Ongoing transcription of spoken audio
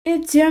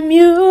It's your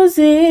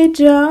music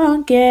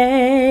junkie,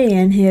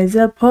 and here's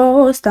a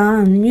post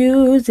on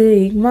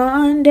Music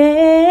Monday.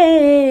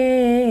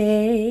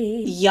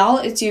 Y'all,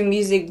 it's your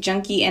music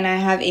junkie, and I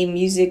have a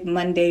Music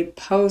Monday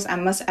post. I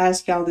must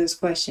ask y'all this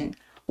question.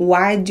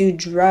 Why do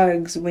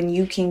drugs when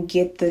you can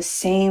get the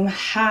same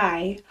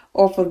high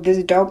off of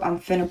this dope I'm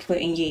finna put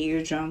in your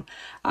eardrum?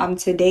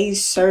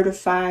 Today's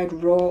certified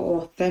raw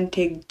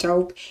authentic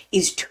dope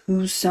is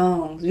 2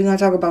 songs. We're gonna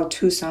talk about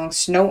 2 songs: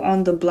 Snow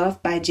on the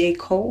Bluff by J.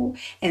 Cole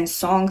and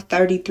Song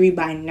 33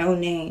 by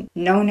Noname.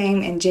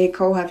 Noname and J.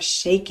 Cole have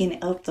shaken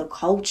up the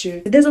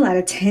culture. There's a lot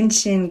of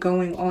tension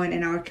going on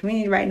in our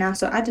community right now,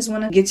 so I just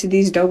want to get to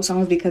these dope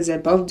songs because they're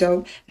both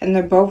dope and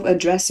they're both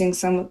addressing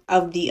some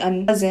of the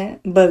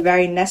unpleasant but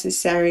very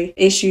necessary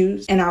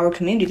issues in our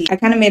community. I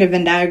kind of made a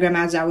Venn diagram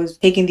as I was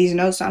taking these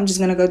notes, so I'm just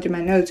gonna go through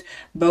my notes.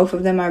 Both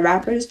of them are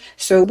rappers,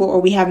 so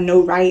we have no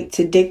right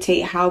to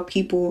dictate how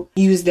people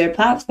use their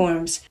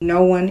platforms.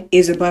 No one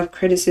is above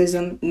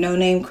criticism.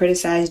 Noname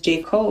criticized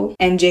J. Cole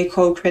and J.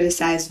 Cole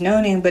criticized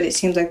Noname, but it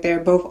seems like they're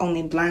both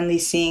only blindly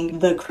seeing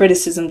the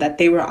criticism that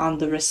they were on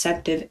the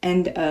receptive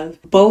end of.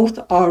 Both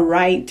are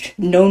right.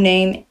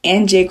 Noname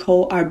and J.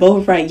 Cole are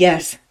both right.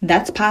 Yes,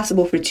 that's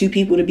possible for 2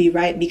 people to be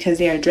right because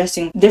they are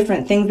addressing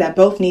different things that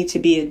both need to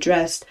be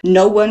addressed.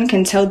 No one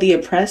can tell the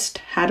oppressed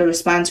how to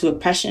respond to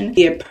oppression.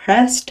 The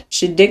oppressed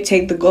should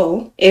dictate the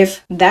goal.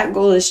 If that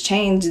goal is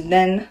changed,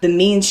 then the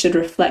means should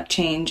reflect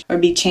change or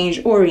be change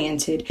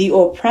oriented. The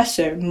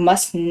oppressor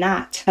must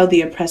not tell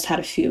the oppressed how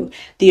to feel.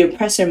 The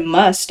oppressor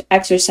must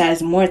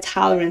exercise more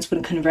tolerance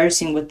when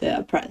conversing with the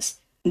oppressed.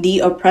 The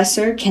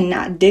oppressor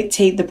cannot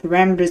dictate the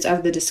parameters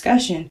of the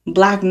discussion.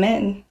 Black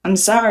men, I'm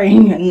sorry,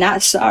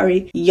 not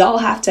sorry. Y'all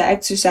have to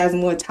exercise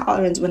more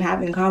tolerance when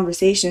having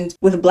conversations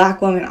with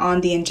Black women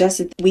on the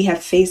injustice we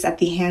have faced at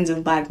the hands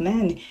of Black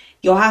men.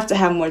 Y'all have to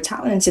have more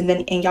tolerance,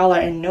 and y'all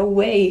are in no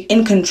way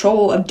in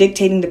control of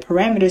dictating the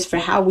parameters for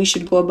how we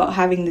should go about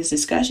having this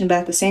discussion. But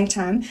at the same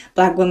time,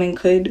 Black women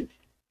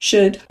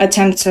should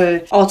attempt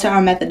to alter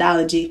our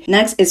methodology.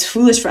 Next, it's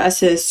foolish for us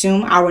to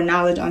assume our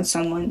knowledge on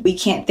someone. We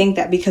can't think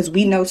that because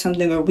we know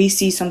something or we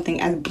see something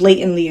as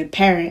blatantly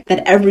apparent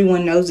that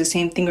everyone knows the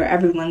same thing or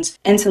everyone's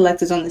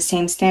intellect is on the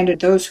same standard.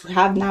 Those who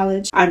have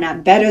knowledge are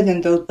not better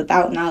than those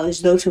without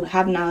knowledge. Those who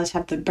have knowledge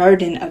have the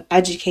burden of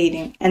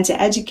educating. And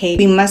to educate,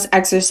 we must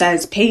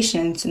exercise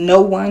patience. No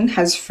one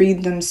has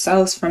freed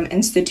themselves from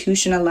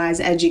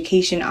institutionalized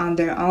education on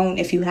their own.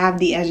 If you have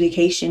the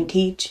education,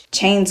 teach.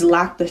 Chains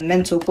lock the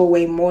mental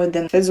away more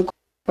than physical.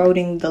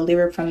 Quoting the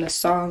lyric from the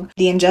song,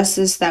 the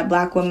injustice that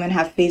Black women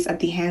have faced at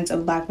the hands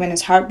of Black men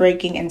is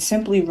heartbreaking and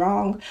simply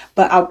wrong.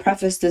 But I'll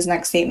preface this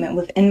next statement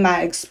with, in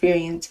my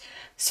experience,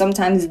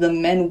 sometimes the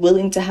men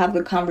willing to have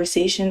the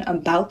conversation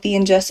about the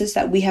injustice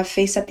that we have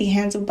faced at the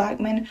hands of Black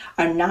men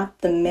are not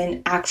the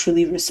men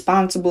actually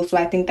responsible. So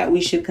I think that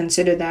we should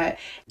consider that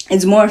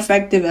it's more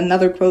effective,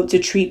 another quote, to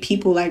treat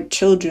people like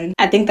children.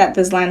 I think that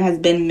this line has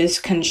been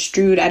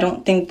misconstrued. I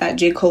don't think that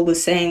J. Cole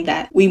was saying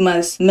that we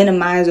must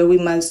minimize or we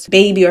must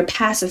baby or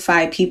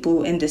pacify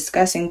people in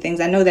discussing things.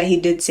 I know that he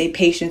did say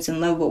patience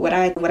and love, but what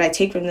I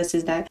take from this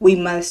is that we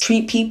must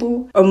treat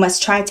people or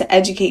must try to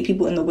educate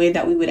people in the way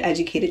that we would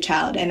educate a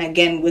child. And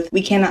again,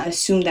 we cannot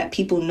assume that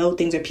people know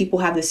things or people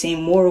have the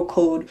same moral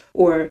code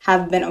or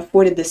have been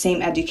afforded the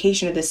same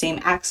education or the same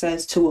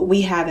access to what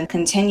we have. And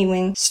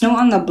continuing, Snow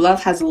on the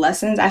Bluff has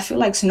lessons. I feel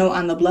like Snow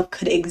on the Bluff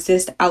could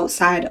exist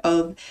outside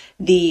of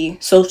the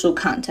social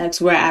context,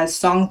 whereas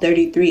Song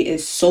 33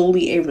 is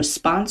solely a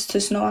response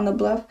to Snow on the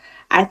Bluff.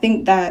 I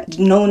think that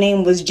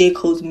Noname was J.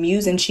 Cole's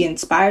muse and she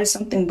inspired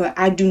something, but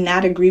I do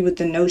not agree with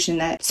the notion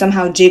that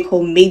somehow J.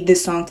 Cole made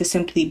this song to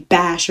simply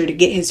bash or to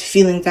get his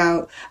feelings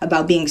out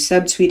about being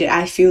subtweeted.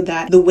 I feel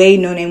that the way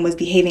Noname was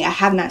behaving, I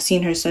have not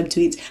seen her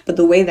subtweets, but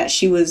the way that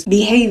she was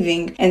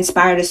behaving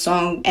inspired a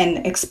song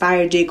and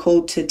inspired J.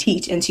 Cole to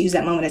teach and to use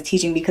that moment as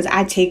teaching, because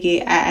I take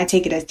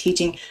it as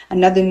teaching.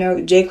 Another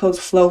note, J. Cole's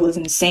flow was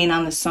insane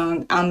on the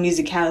song, on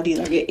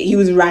musicality. He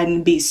was riding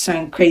the beat,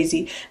 something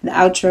crazy. The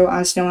outro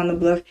on Snow on the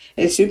Bluff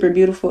is super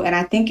beautiful, and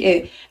I think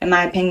it, in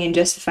my opinion,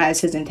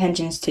 justifies his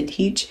intentions to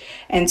teach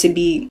and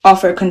to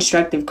offer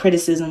constructive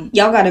criticism.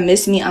 Y'all gotta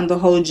miss me on the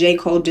whole J.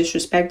 Cole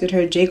disrespected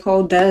her. J.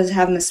 Cole does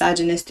have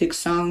misogynistic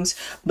songs,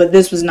 but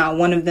this was not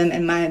one of them,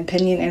 in my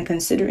opinion. And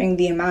considering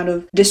the amount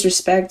of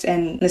disrespect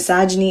and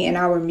misogyny in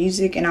our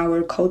music and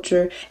our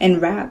culture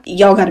and rap,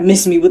 y'all gotta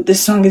miss me with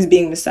this song as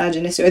being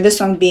misogynistic or this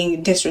song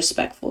being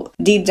disrespectful.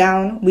 Deep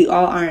down, we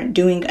all aren't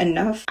doing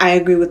enough. I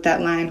agree with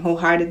that line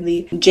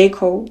wholeheartedly. J.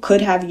 Cole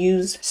could have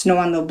used Snow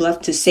on the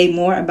Bluff to say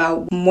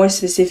more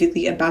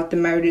specifically about the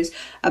murders,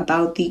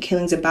 about the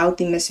killings, about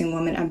the missing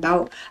women,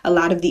 about a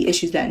lot of the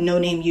issues that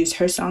Noname used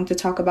her song to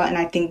talk about. And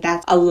I think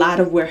that's a lot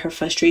of where her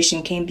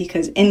frustration came,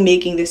 because in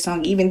making this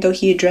song, even though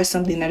he addressed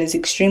something that is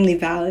extremely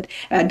valid,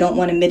 and I don't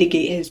want to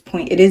mitigate his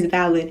point, it is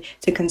valid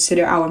to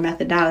consider our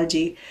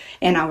methodology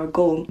and our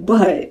goal,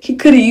 but he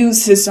could have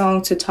used his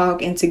song to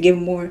talk and to give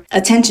more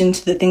attention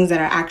to the things that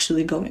are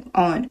actually going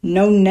on.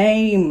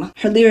 Noname,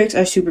 her lyrics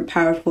are super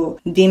powerful.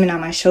 Demon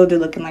on my shoulder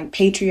looking like like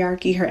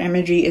patriarchy. Her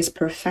imagery is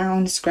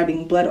profound,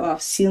 scrubbing blood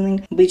off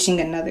ceiling, bleaching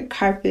another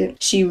carpet.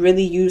 She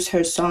really used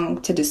her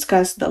song to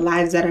discuss the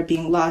lives that are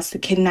being lost, the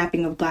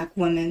kidnapping of Black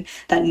women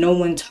that no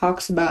one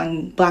talks about,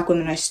 and Black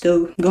women are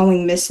still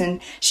going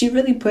missing. She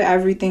really put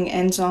everything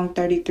in Song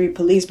 33: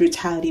 police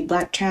brutality,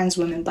 Black trans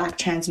women, Black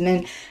trans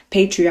men,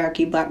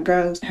 patriarchy, Black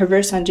girls. Her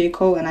verse on J.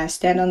 Cole, and I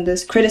stand on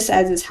this,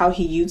 criticizes how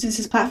he uses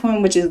his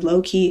platform, which is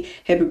low-key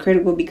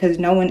hypocritical because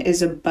no one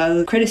is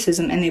above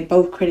criticism and they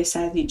both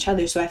criticize each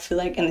other. So I feel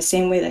like in the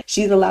same way that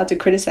she's allowed to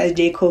criticize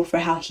J. Cole for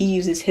how he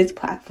uses his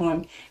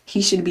platform,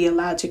 he should be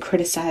allowed to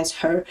criticize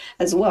her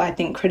as well. I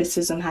think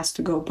criticism has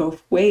to go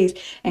both ways,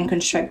 and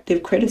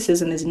constructive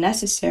criticism is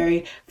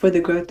necessary for the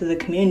growth of the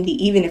community,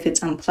 even if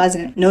it's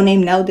unpleasant.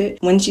 Noname nailed it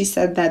when she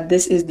said that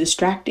this is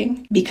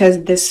distracting,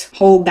 because this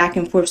whole back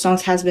and forth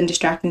songs has been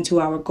distracting to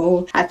our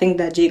goal. I think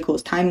that J.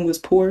 Cole's timing was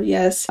poor,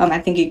 yes. I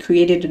think it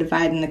created a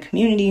divide in the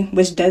community,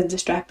 which does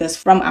distract us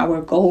from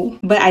our goal.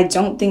 But I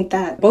don't think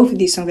that both of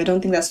these songs, I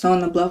don't think that Snow on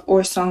the Bluff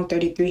or Song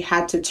 33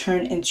 had to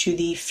turn into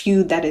the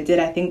feud that it did.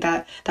 I think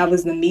that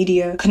was the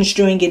media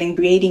construing it and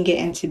creating it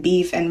into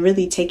beef and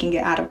really taking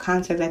it out of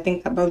context. I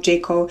think that both J.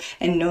 Cole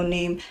and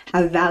Noname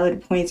have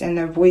valid points and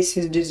their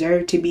voices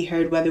deserve to be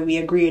heard, whether we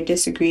agree or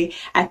disagree.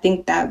 I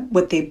think that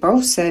what they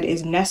both said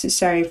is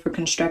necessary for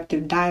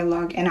constructive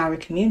dialogue in our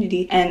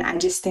community, and I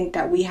just think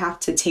that we have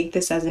to take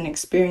this as an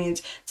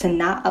experience to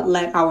not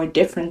let our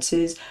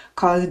differences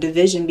cause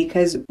division,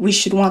 because we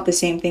should want the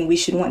same thing. We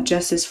should want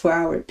justice for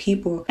our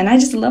people. And I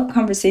just love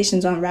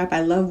conversations on rap.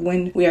 I love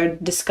when we are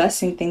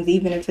discussing things,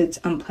 even if it's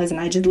unpleasant.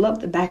 I just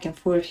love the back and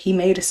forth. He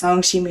made a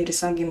song, she made a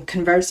song, and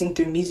conversing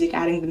through music,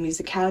 adding the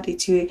musicality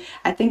to it.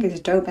 I think it's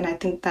dope, and I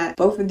think that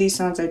both of these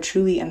songs are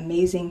truly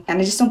amazing. And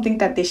I just don't think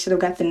that they should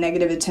have got the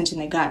negative attention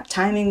they got.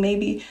 Timing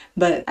maybe,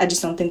 but I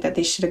just don't think that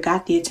they should have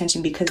got the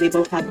attention because they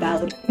both have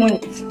valid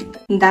points.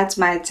 That's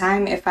my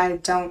time. If I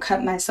don't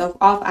cut myself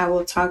off, I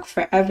will talk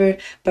forever,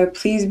 but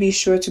please be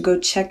sure to go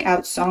check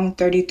out Song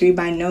 33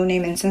 by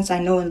Noname. And since I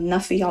know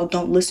enough of y'all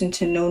don't listen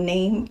to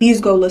Noname, please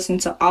go listen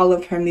to all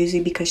of her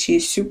music because she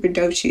is super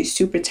dope. She is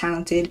super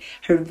talented.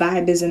 Her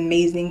vibe is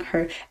amazing.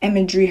 Her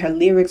imagery, her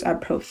lyrics are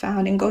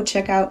profound. And go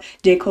check out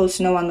J. Cole's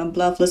Snow on the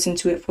Bluff. Listen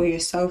to it for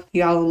yourself.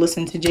 Y'all will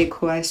listen to J.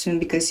 Cole, I assume,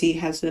 because he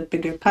has a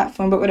bigger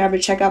platform. But whatever,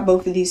 check out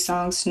both of these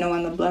songs, Snow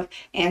on the Bluff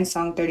and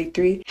Song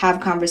 33. Have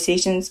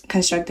conversations.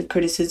 Constructive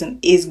criticism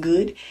is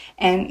good,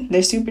 and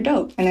they're super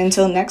dope. And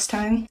until next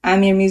time,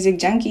 I'm your music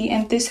junkie,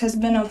 and this has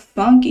been a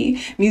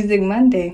funky Music Monday.